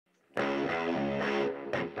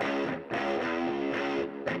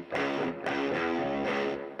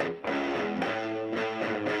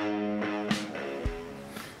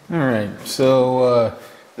All right, so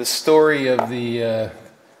the story of the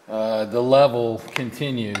level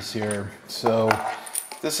continues here. So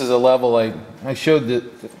this is a level I showed that.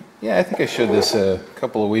 Yeah, I think I showed this a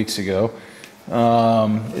couple of weeks ago.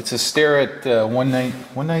 It's a Starrett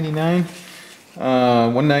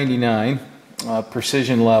 199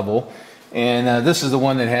 precision level, and this is the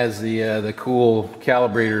one that has the cool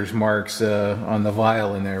calibrators marks on the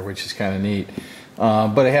vial in there, which is kind of neat.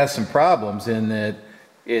 But it has some problems in that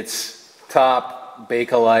its top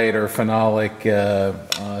bakelite or phenolic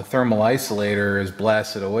thermal isolator is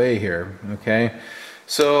blasted away here. Okay,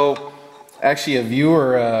 so actually a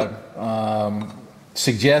viewer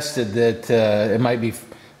suggested that it might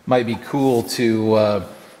be cool to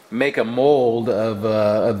make a mold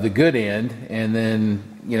of the good end, and then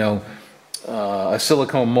a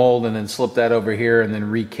silicone mold, and then slip that over here, and then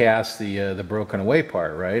recast the broken away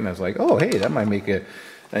part, right? And I was like, oh, hey, that might make a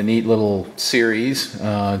neat little series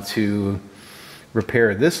to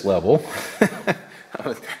repair this level.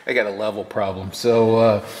 I got a level problem,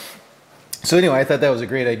 so anyway, I thought that was a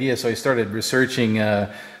great idea. So I started researching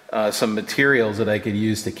some materials that I could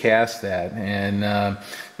use to cast that, and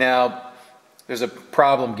now there's a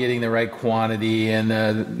problem getting the right quantity, and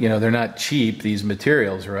they're not cheap, these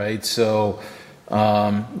materials, right? So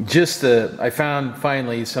I found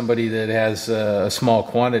finally somebody that has a small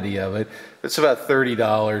quantity of it. It's about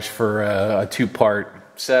 $30 for a two-part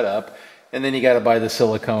setup, and then you got to buy the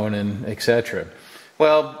silicone and etc.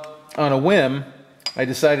 Well, on a whim, I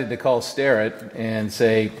decided to call Starrett and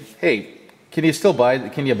say, hey, can you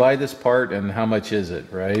buy this part, and how much is it,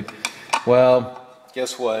 right? Well,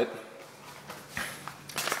 guess what?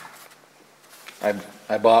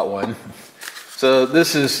 I bought one. So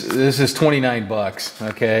this is 29 bucks.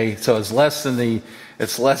 Okay, so it's less than the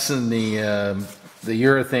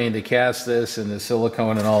urethane to cast this, and the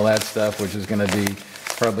silicone and all that stuff, which is going to be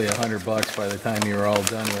probably $100 by the time you're all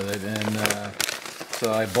done with it. And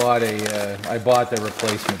so I bought the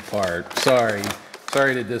replacement part. Sorry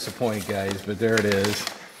to disappoint, guys, but there it is,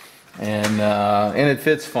 and it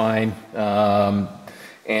fits fine.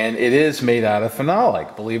 And it is made out of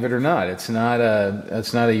phenolic, believe it or not. It's not a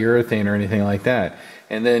urethane or anything like that.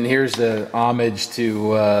 And then here's the homage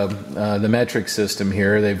to the metric system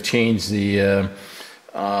here. They've changed the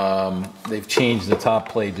top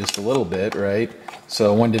plate just a little bit, right?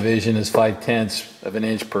 So one division is 5/10 of an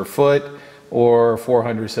inch per foot, or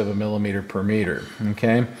 4/100 of a millimeter per meter.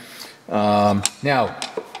 Okay. Now,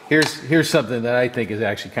 here's something that I think is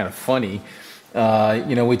actually kind of funny.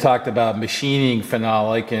 We talked about machining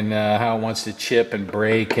phenolic and how it wants to chip and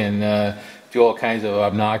break and do all kinds of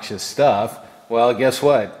obnoxious stuff. Well, guess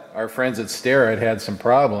what? Our friends at Starrett had some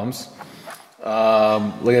problems.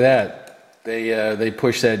 Look at that. They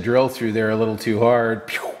pushed that drill through there a little too hard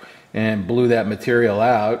and blew that material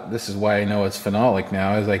out. This is why I know it's phenolic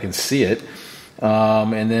now, as I can see it.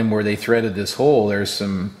 And then where they threaded this hole, there's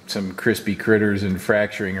some crispy critters and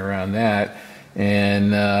fracturing around that.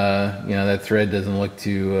 And that thread doesn't look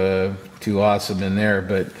too awesome in there,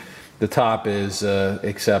 but the top is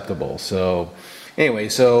acceptable. So anyway,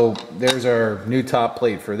 so there's our new top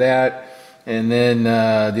plate for that, and then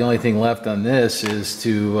the only thing left on this is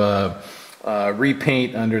to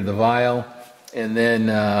repaint under the vial, and then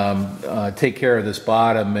take care of this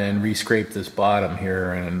bottom and rescrape this bottom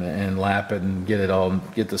here, and lap it and get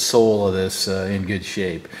the sole of this in good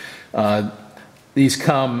shape. These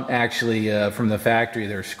come actually from the factory.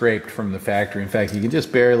 They're scraped from the factory. In fact, you can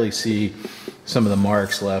just barely see some of the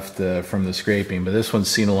marks left from the scraping, but this one's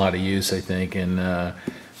seen a lot of use, I think, and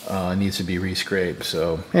needs to be rescraped.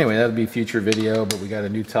 So anyway, that'll be a future video, but we got a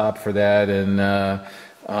new top for that, and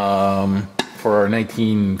for our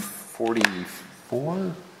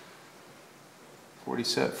 1944?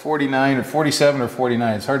 49 or 47 or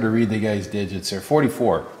 49. It's hard to read the guy's digits there.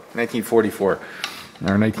 1944.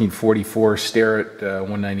 Our 1944 Starrett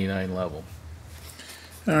 199 level.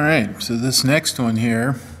 All right, so this next one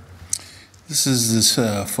here, this is this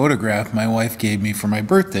photograph my wife gave me for my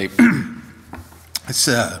birthday. It's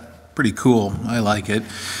pretty cool. I like it.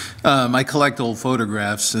 I collect old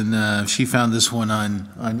photographs, and she found this one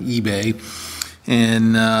on eBay,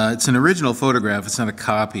 and it's an original photograph. It's not a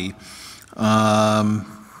copy.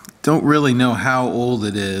 Don't really know how old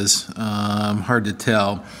it is. Hard to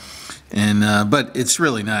tell. And but it's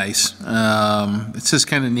really nice. It's just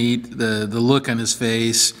kind of neat, the look on his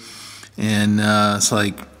face, and it's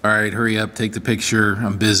like, all right, hurry up, take the picture,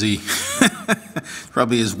 I'm busy.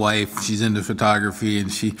 Probably his wife, she's into photography,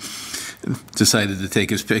 and she decided to take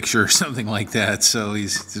his picture or something like that, so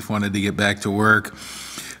he's just wanted to get back to work.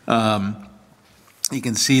 You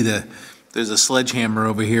can see the There's a sledgehammer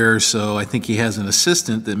over here, so I think he has an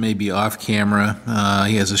assistant that may be off camera.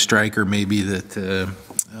 He has a striker maybe that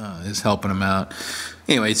is helping him out.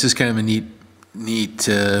 Anyway, it's just kind of a neat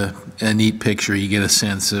picture. You get a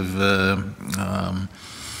sense of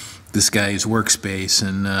this guy's workspace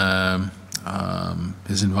and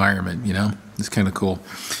his environment. You know, it's kind of cool.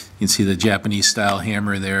 You can see the Japanese style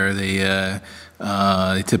hammer there. They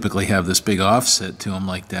typically have this big offset to them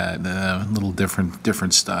like that, a little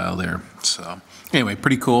different style there. So anyway,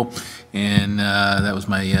 pretty cool, and that was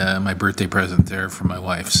my birthday present there for my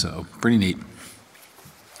wife. So pretty neat.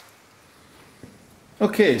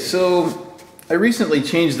 Okay, so I recently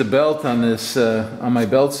changed the belt on this on my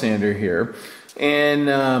belt sander here, and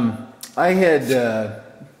I had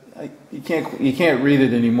you can't read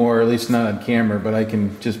it anymore, at least not on camera, but I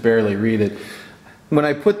can just barely read it. When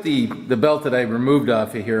I put the belt that I removed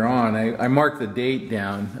off of here on, I marked the date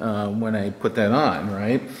down when I put that on,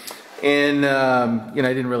 right? And you know,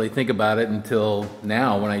 I didn't really think about it until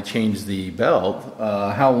now when I changed the belt,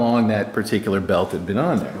 how long that particular belt had been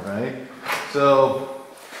on there, right? So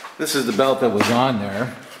this is the belt that was on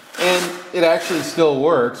there, and it actually still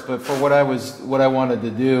works, but for what I wanted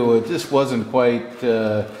to do, it just wasn't quite.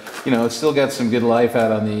 You know, it's still got some good life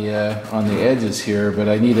out on the edges here, but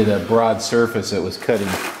I needed a broad surface that was cutting.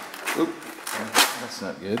 Oop, that's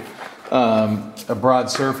not good. A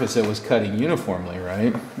broad surface that was cutting uniformly,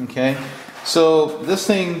 right? Okay, so this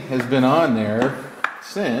thing has been on there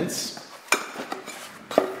since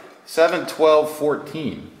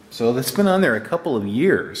 7/12/14. So it's been on there a couple of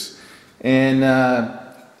years, and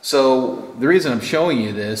so the reason I'm showing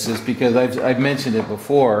you this is because I've mentioned it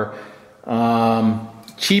before.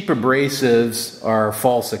 Cheap abrasives are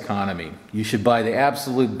false economy. You should buy the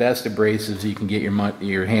absolute best abrasives you can get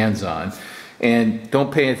your hands on, and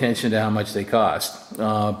don't pay attention to how much they cost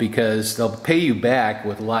because they'll pay you back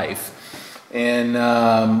with life. And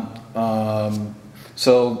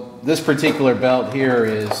so this particular belt here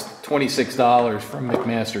is $26 from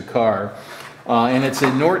McMaster Carr, and it's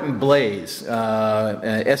a Norton Blaze,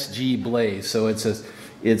 an SG Blaze. So it's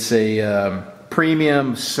a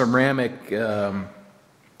premium ceramic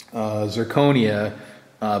zirconia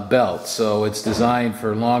belt, so it's designed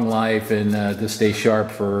for long life and to stay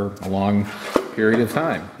sharp for a long period of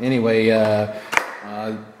time. Anyway,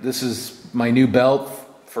 this is my new belt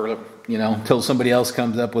for, you know, until somebody else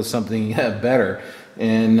comes up with something better.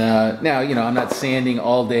 And now, you know, I'm not sanding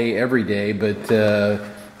all day every day, but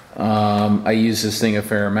I use this thing a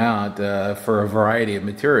fair amount for a variety of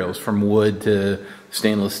materials, from wood to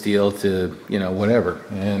stainless steel to, you know, whatever.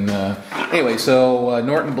 And anyway, so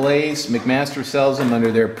Norton Blaze, McMaster sells them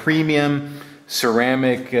under their premium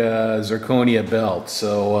ceramic zirconia belt.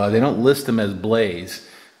 So they don't list them as Blaze.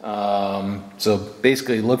 So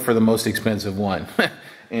basically look for the most expensive one.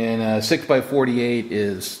 And 6x48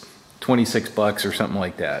 is 26 bucks or something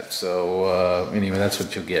like that. So anyway, that's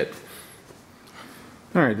what you'll get.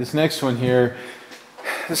 All right, this next one here,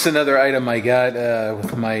 this is another item I got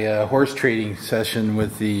with my horse trading session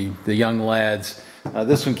with the young lads.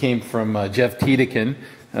 This one came from Jeff Tiedekin,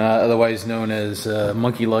 otherwise known as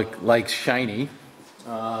Monkey Likes Shiny.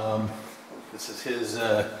 This is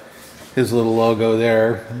his little logo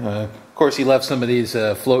there. Of course, he left some of these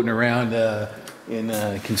floating around in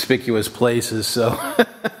conspicuous places. So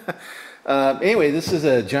anyway, this is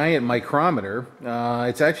a giant micrometer.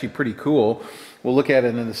 It's actually pretty cool. We'll look at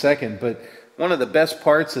it in a second, but one of the best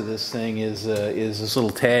parts of this thing is this little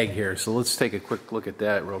tag here. So let's take a quick look at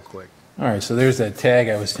that real quick. All right, so there's that tag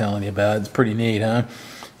I was telling you about. It's pretty neat, huh?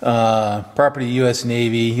 Property U.S.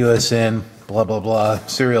 Navy, USN, blah, blah, blah,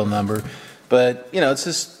 serial number. But, you know, it's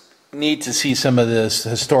just neat to see some of this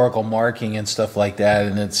historical marking and stuff like that,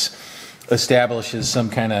 and it establishes some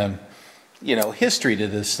kind of, you know, history to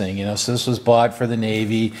this thing. You know, so this was bought for the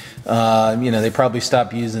Navy. You know, they probably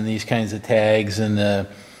stopped using these kinds of tags in the,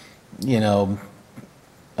 you know,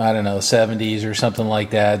 I don't know, 70s or something like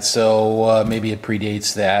that. So maybe it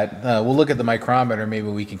predates that. We'll look at the micrometer. Maybe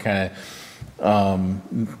we can kind of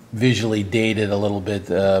visually date it a little bit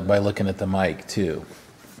by looking at the mic too.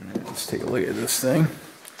 Let's take a look at this thing.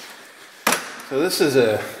 So this is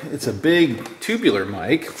it's a big tubular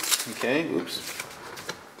mic. Okay, oops.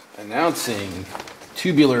 Announcing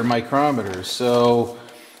tubular micrometers. So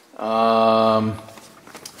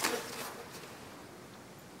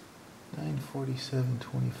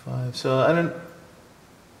 947.25. So I don't.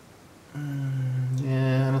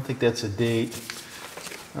 Yeah, I don't think that's a date.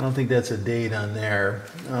 I don't think that's a date on there.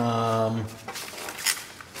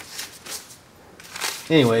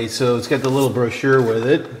 Anyway, so it's got the little brochure with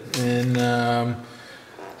it, and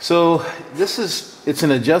so it's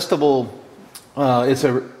an adjustable. It's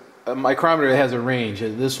a a micrometer that has a range.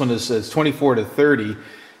 This one is 24 to 30.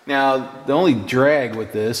 Now, the only drag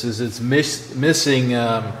with this is it's missing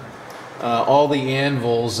all the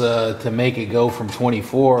anvils to make it go from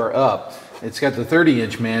 24 up. It's got the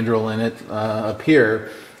 30-inch mandrel in it up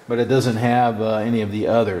here, but it doesn't have any of the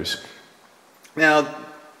others. Now,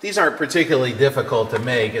 these aren't particularly difficult to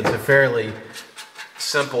make. It's a fairly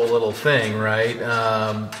simple little thing, right?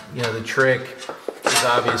 You know, the trick is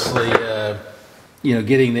obviously you know,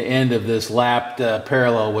 getting the end of this lapped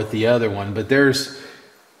parallel with the other one, but there's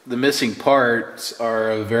the missing parts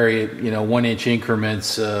are very, you know, 1-inch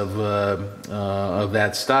increments of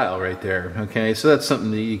that style right there. Okay, so that's something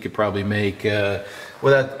that you could probably make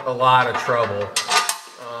without a lot of trouble.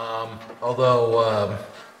 Although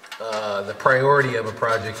the priority of a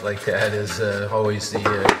project like that is always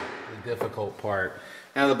the difficult part.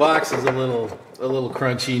 Now the box is a little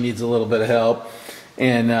crunchy, needs a little bit of help,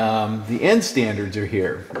 and the end standards are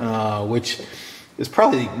here, which is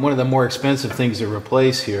probably one of the more expensive things to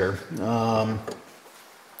replace here.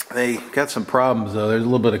 They got some problems though. There's a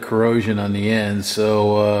little bit of corrosion on the end,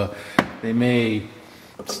 so they may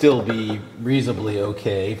still be reasonably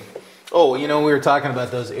okay. Oh, you know, we were talking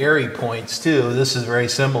about those airy points too. This is very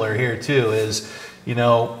similar here too. Is, you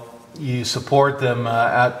know, you support them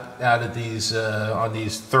out at these on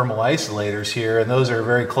these thermal isolators here, and those are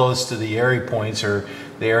very close to the airy points, or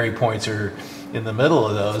the airy points are in the middle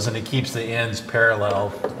of those, and it keeps the ends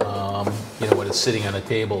parallel, you know, when it's sitting on a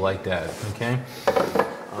table like that, okay?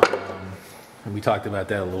 And we talked about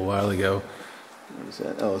that a little while ago. What is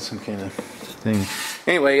that? Oh, some kind of thing.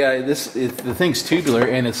 Anyway, the thing's tubular,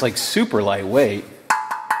 and it's like super lightweight.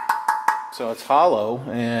 So it's hollow,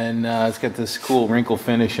 and it's got this cool wrinkle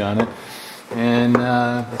finish on it, and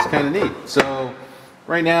it's kind of neat. So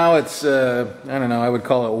right now it's, I don't know, I would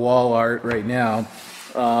call it wall art right now.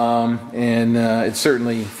 And it's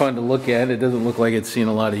certainly fun to look at. It doesn't look like it's seen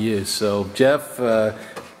a lot of use. So Jeff,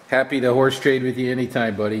 happy to horse trade with you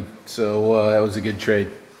anytime, buddy. So that was a good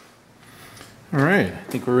trade. All right, I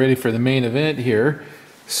think we're ready for the main event here.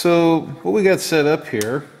 So what we got set up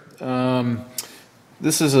here,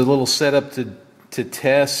 this is a little setup to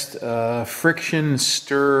test friction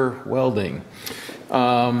stir welding.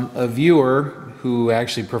 A viewer who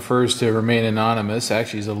actually prefers to remain anonymous,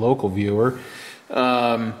 actually is a local viewer,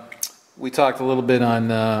 we talked a little bit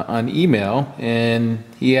on email, and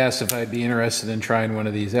he asked if I'd be interested in trying one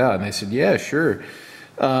of these out, and I said, yeah, sure.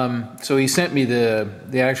 So he sent me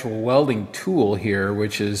the actual welding tool here,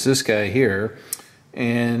 which is this guy here,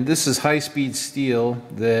 and this is high-speed steel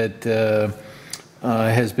that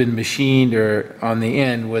has been machined or on the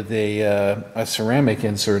end with a ceramic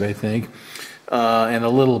insert, I think, and a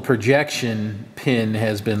little projection pin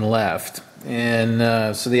has been left.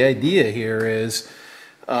 And so the idea here is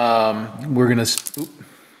we're going to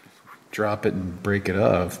drop it and break it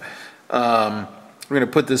off. We're going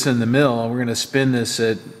to put this in the mill. We're going to spin this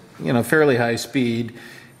at, you know, fairly high speed,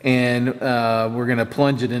 and we're going to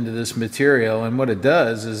plunge it into this material. And what it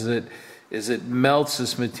does is it melts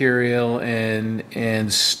this material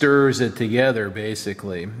and stirs it together,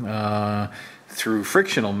 basically, through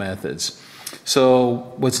frictional methods.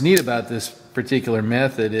 So what's neat about this particular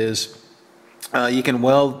method is you can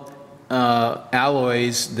weld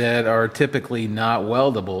alloys that are typically not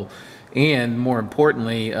weldable, and more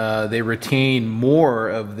importantly, they retain more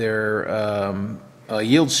of their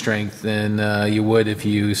yield strength than you would if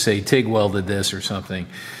you, say, TIG welded this or something.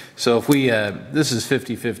 So if we, this is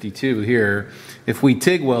 50-52 here, if we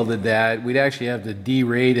TIG welded that, we'd actually have to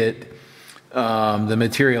derate it, the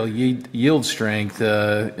material yield strength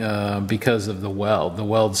because of the weld. The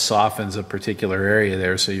weld softens a particular area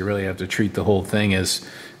there, so you really have to treat the whole thing as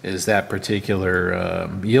that particular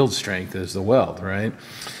yield strength as the weld, right?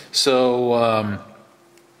 So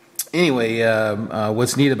anyway,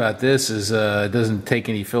 what's neat about this is it doesn't take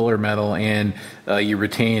any filler metal, and you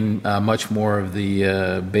retain much more of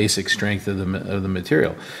the basic strength of the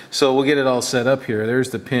material. So we'll get it all set up here. There's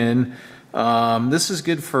the pin. This is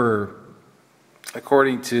good for,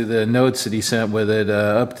 according to the notes that he sent with it,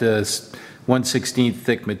 up to 1/16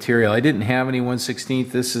 thick material. I didn't have any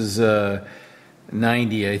 1/16. This is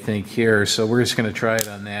 90, I think, here. So we're just going to try it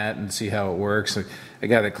on that and see how it works. I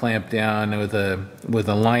got it clamped down with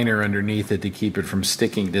a liner underneath it to keep it from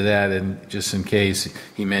sticking to that, and just in case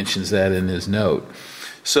he mentions that in his note.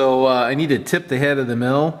 So I need to tip the head of the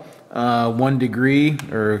mill 1 degree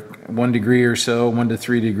or so, 1 to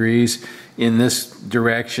 3 degrees in this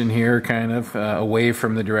direction here, kind of away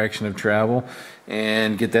from the direction of travel,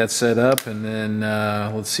 and get that set up, and then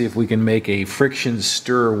let's see if we can make a friction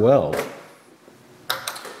stir weld.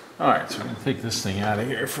 Alright, so we're going to take this thing out of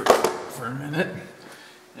here for a minute,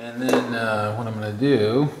 And then what I'm going to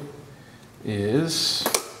do is,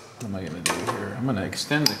 what am I going to do here? I'm going to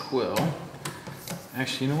extend the quill.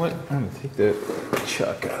 Actually, you know what? I'm going to take that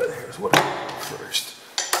chuck out of there is what I do first.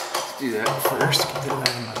 Let's do that first. Get that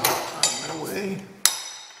out of my way.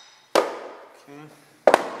 Okay.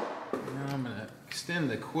 Now I'm going to extend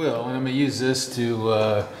the quill, and I'm going to use this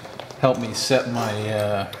to help me set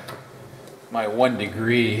my my 1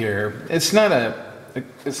 degree here. It's not a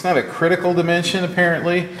critical dimension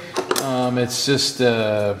apparently. It's just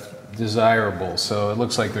desirable. So it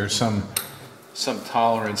looks like there's some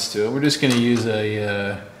tolerance to it. We're just going to use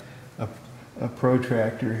a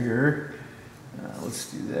protractor here.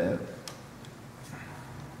 Let's do that.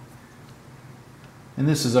 And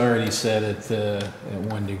this is already set at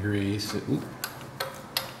 1 degree. So,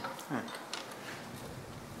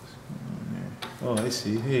 oh, I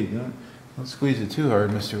see. Hey, don't squeeze it too hard,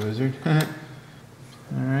 Mr. Wizard.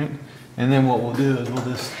 All right. And then what we'll do is we'll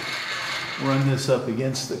just run this up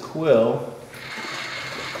against the quill,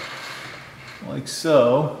 like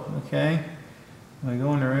so. Okay. Am I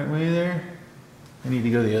going the right way there? I need to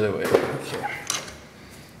go the other way. Okay.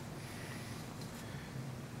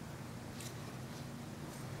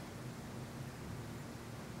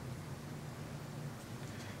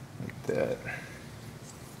 Like that.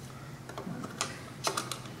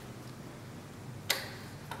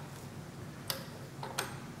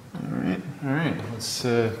 All right, let's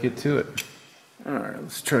get to it. All right,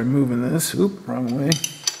 let's try moving this. Oop, wrong way.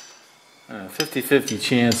 50-50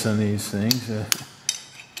 chance on these things.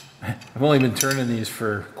 I've only been turning these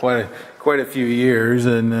for quite a few years,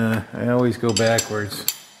 and I always go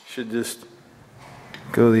backwards. Should just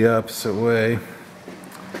go the opposite way.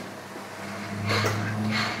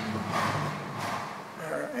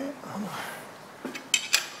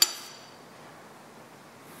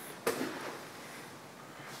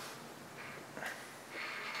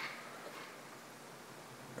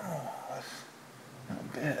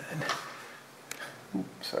 Bad.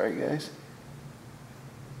 Oops, sorry guys.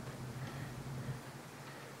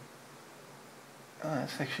 Oh,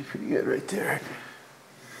 that's actually pretty good right there.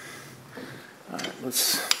 Alright,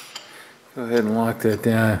 let's go ahead and lock that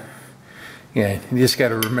down. Yeah, you just got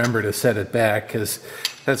to remember to set it back, because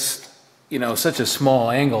that's, you know, such a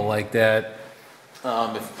small angle like that.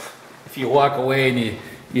 If you walk away and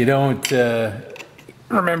you don't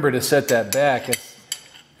remember to set that back,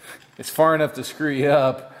 it's far enough to screw you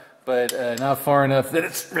up, but not far enough that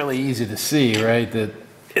it's really easy to see, right, that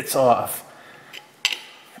it's off.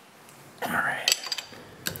 All right.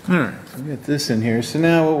 All right, so we got this in here. So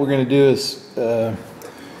now what we're going to do is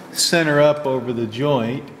center up over the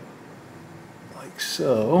joint, like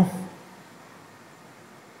so.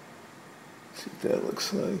 Let's see what that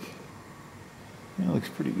looks like. That looks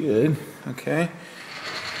pretty good. Okay.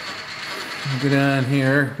 Go down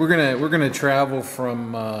here. We're gonna travel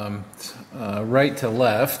from right to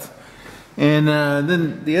left, and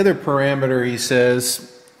then the other parameter he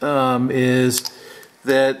says is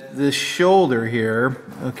that this shoulder here,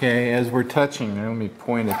 okay, as we're touching, let me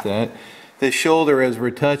point at that. The shoulder as we're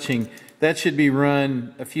touching, that should be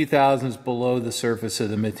run a few thousandths below the surface of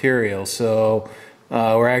the material. So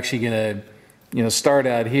we're actually gonna, you know, start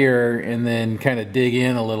out here and then kind of dig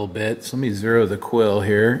in a little bit. So let me zero the quill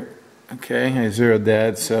here. Okay, I zeroed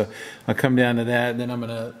that, so I'll come down to that, and then I'm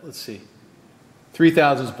gonna, let's see, 3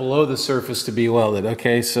 thousandths below the surface to be welded.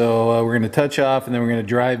 Okay, so we're gonna touch off, and then we're gonna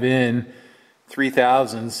drive in 3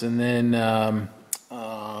 thousandths, and then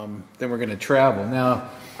we're gonna travel. Now,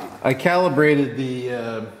 I calibrated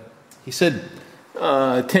the, he said,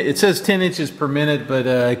 it says 10 inches per minute, but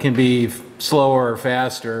it can be slower or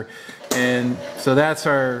faster, and so that's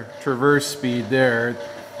our traverse speed there.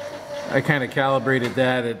 I kind of calibrated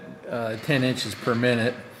that at 10 inches per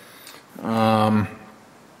minute. I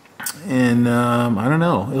don't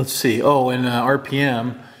know. Let's see. Oh, and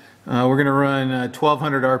RPM. We're going to run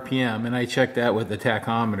 1200 RPM, and I checked that with the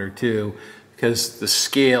tachometer too, because the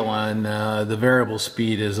scale on the variable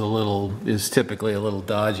speed is typically a little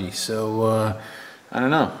dodgy. So I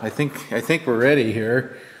don't know. I think we're ready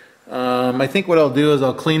here. I think what I'll do is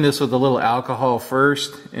I'll clean this with a little alcohol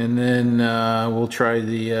first, and then we'll try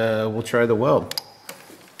the weld.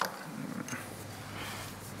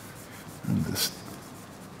 Just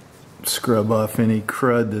scrub off any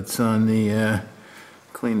crud that's on the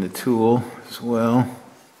clean the tool as well.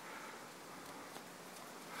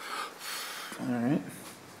 All right.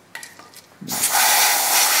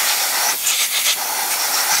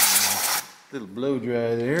 Little blow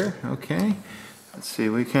dry there. Okay. Let's see.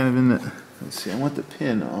 We kind of in the. Let's see. I want the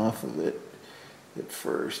pin off of it at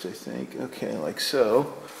first, I think. Okay, like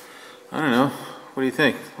so. I don't know. What do you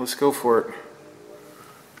think? Let's go for it.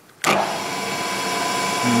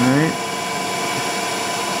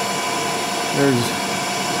 There's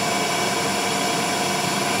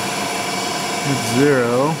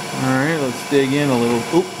 0. Alright, let's dig in a little.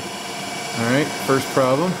 Oop. Alright, first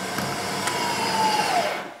problem.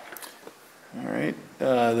 Alright,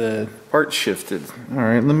 the part shifted.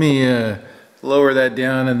 Alright, let me lower that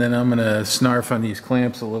down, and then I'm going to snarf on these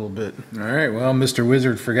clamps a little bit. Alright, well, Mr.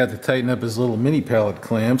 Wizard forgot to tighten up his little mini pallet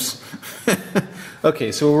clamps.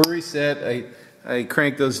 Okay, so we're reset. I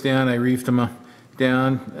cranked those down, I reefed them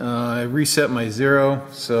down. I reset my 0,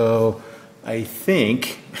 so I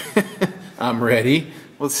think I'm ready.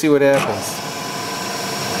 Let's see what happens.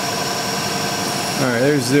 Alright,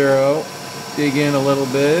 there's 0. Dig in a little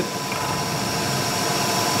bit.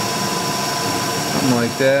 Something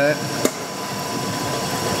like that.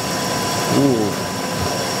 Ooh.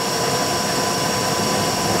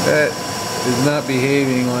 That is not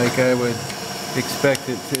behaving like I would expect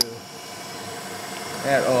it to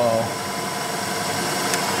at all.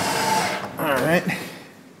 Alright.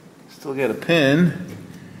 Still got a pin.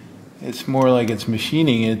 It's more like it's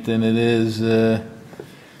machining it than it is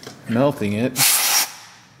melting it.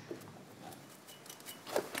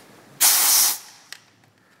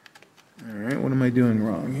 Alright, what am I doing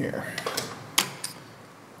wrong here?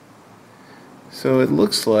 So it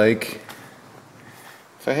looks like,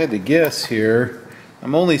 if I had to guess here,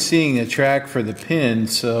 I'm only seeing a track for the pin,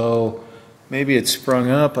 so maybe it sprung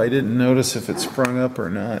up. I didn't notice if it sprung up or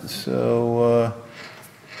not. So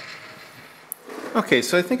okay,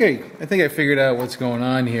 so I think I figured out what's going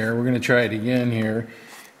on here. We're going to try it again here.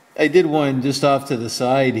 I did one just off to the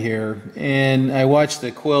side here, and I watched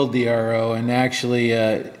the coil DRO, and actually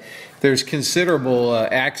there's considerable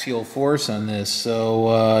axial force on this, so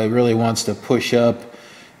it really wants to push up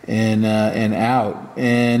and out.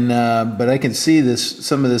 And but I can see this,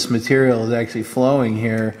 some of this material is actually flowing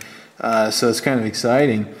here, so it's kind of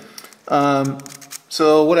exciting.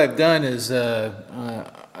 So what I've done is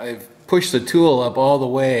I've pushed the tool up all the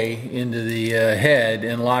way into the head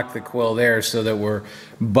and locked the coil there, so that we're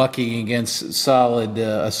bucking against a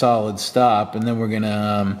solid stop, and then we're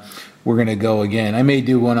gonna go again. I may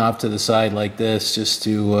do one off to the side like this, just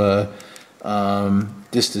to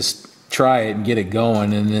try it and get it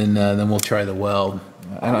going, and then we'll try the weld.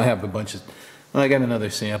 I don't have a bunch of. Well, I got another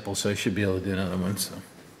sample, so I should be able to do another one. So,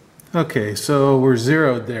 okay, so we're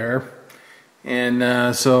zeroed there,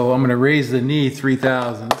 and so I'm going to raise the knee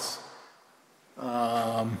 3/1000.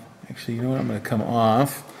 Actually, you know what? I'm going to come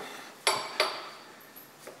off.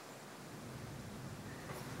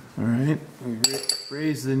 All right, we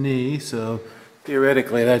raise the knee, so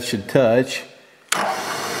theoretically that should touch.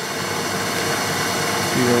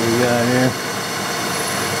 See what we got here.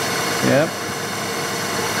 Yep.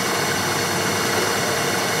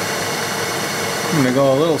 I'm going to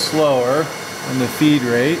go a little slower on the feed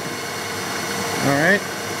rate. All right,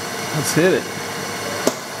 let's hit it.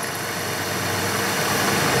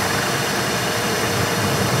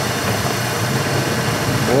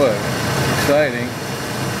 Boy, exciting.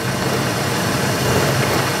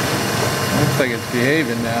 Looks like it's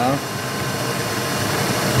behaving now.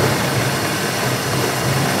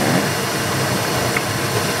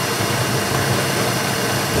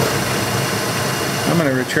 I'm going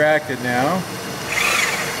to retract it now.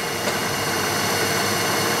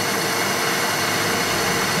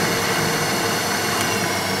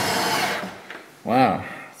 Wow,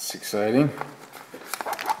 that's exciting.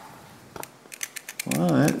 Well,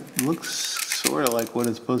 that looks sort of like what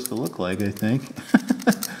it's supposed to look like, I think.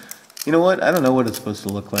 You know what? I don't know what it's supposed to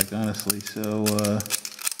look like, honestly. So,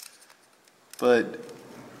 but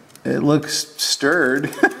it looks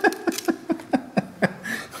stirred.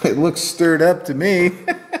 It looks stirred up to me.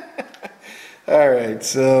 All right,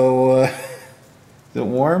 so is it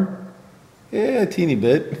warm? Yeah, a teeny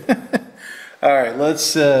bit. All right,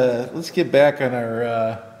 let's get back on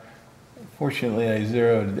our. Fortunately, I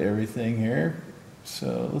zeroed everything here,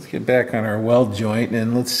 so let's get back on our weld joint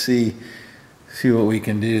and let's see what we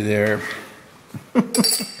can do there. All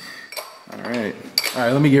right,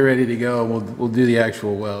 let me get ready to go. We'll do the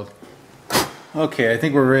actual weld. Okay, I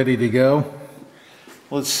think we're ready to go.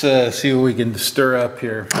 Let's see what we can stir up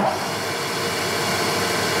here.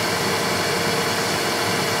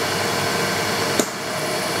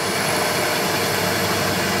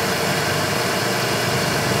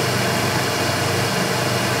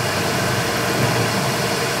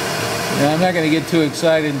 Now, I'm not going to get too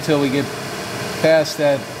excited until we get past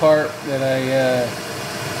that part that I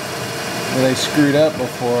screwed up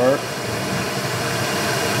before.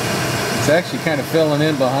 It's actually kind of filling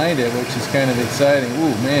in behind it, which is kind of exciting.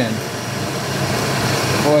 Ooh, man.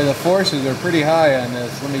 Boy, the forces are pretty high on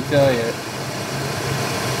this, let me tell you.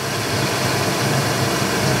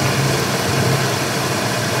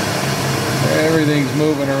 Everything's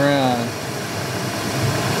moving around.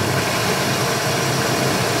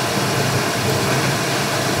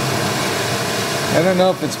 I don't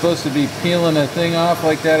know if it's supposed to be peeling a thing off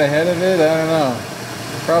like that ahead of it. I don't know.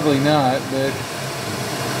 Probably not, but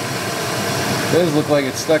it does look like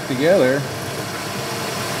it's stuck together.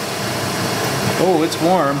 Oh, it's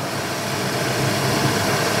warm.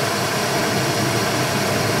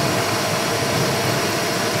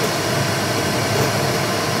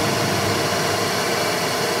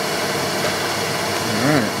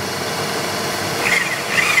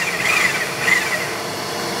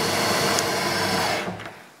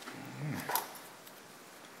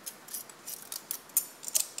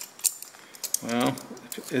 Well,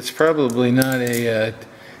 it's probably not a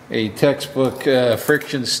textbook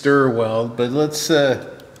friction stir weld, but let's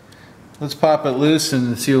pop it loose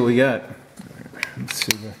and see what we got. Let's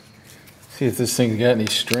see if this thing's got any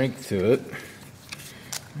strength to it.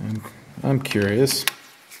 I'm curious.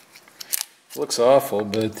 Looks awful,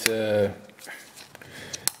 but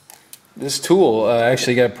this tool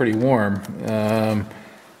actually got pretty warm.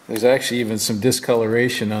 There's actually even some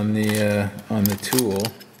discoloration on the tool.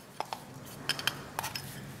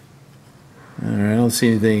 Alright, I don't see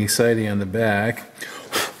anything exciting on the back.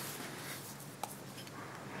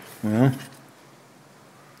 Well,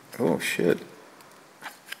 oh shit.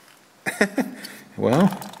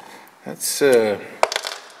 Well, that's, I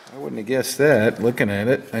wouldn't have guessed that looking at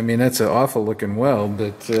it. I mean, that's an awful looking weld,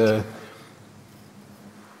 but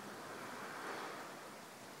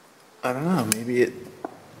I don't know, maybe it,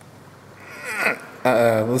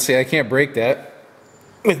 let's see, I can't break that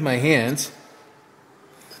with my hands.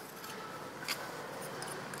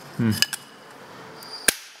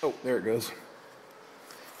 Oh, there it goes.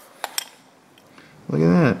 Look at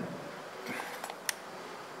that.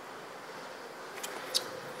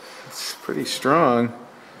 It's pretty strong.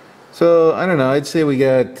 So, I don't know, I'd say we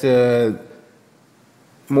got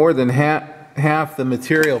more than half the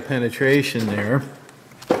material penetration there.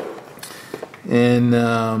 And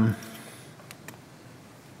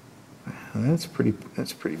that's pretty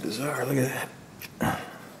bizarre. Look at that.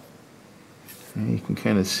 You can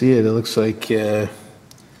kind of see it. It looks like I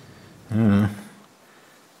don't know,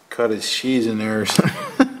 cottage cheese in there or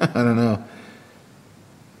something. I don't know.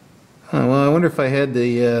 Well, I wonder if I had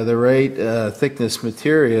the right thickness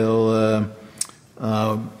material,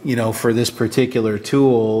 you know, for this particular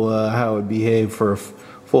tool, how it would behave for a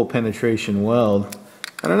full penetration weld.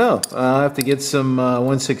 I don't know. I'll have to get some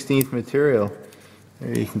 1/16 material.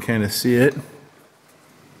 There you can kind of see it.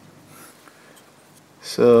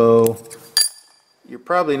 So you're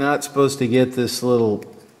probably not supposed to get this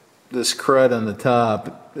crud on the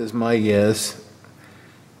top, is my guess,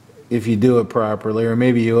 if you do it properly, or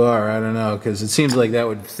maybe you are, I don't know, because it seems like that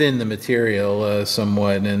would thin the material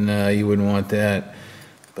somewhat, and you wouldn't want that.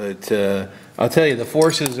 But I'll tell you, the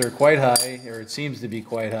forces are quite high, or it seems to be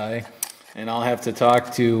quite high, and I'll have to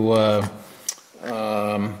talk to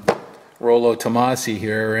Rollo Tomasi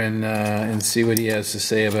here and see what he has to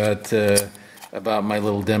say about my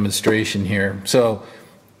little demonstration here. So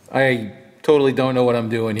I totally don't know what I'm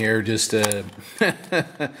doing here, just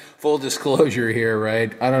full disclosure here,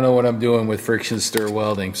 right? I don't know what I'm doing with friction stir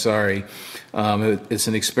welding, sorry. It's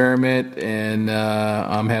an experiment, and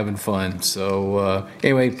I'm having fun. So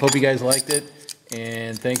anyway, hope you guys liked it,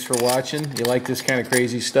 and thanks for watching. If you like this kind of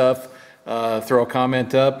crazy stuff, throw a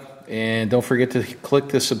comment up, and don't forget to click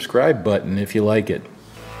the subscribe button if you like it.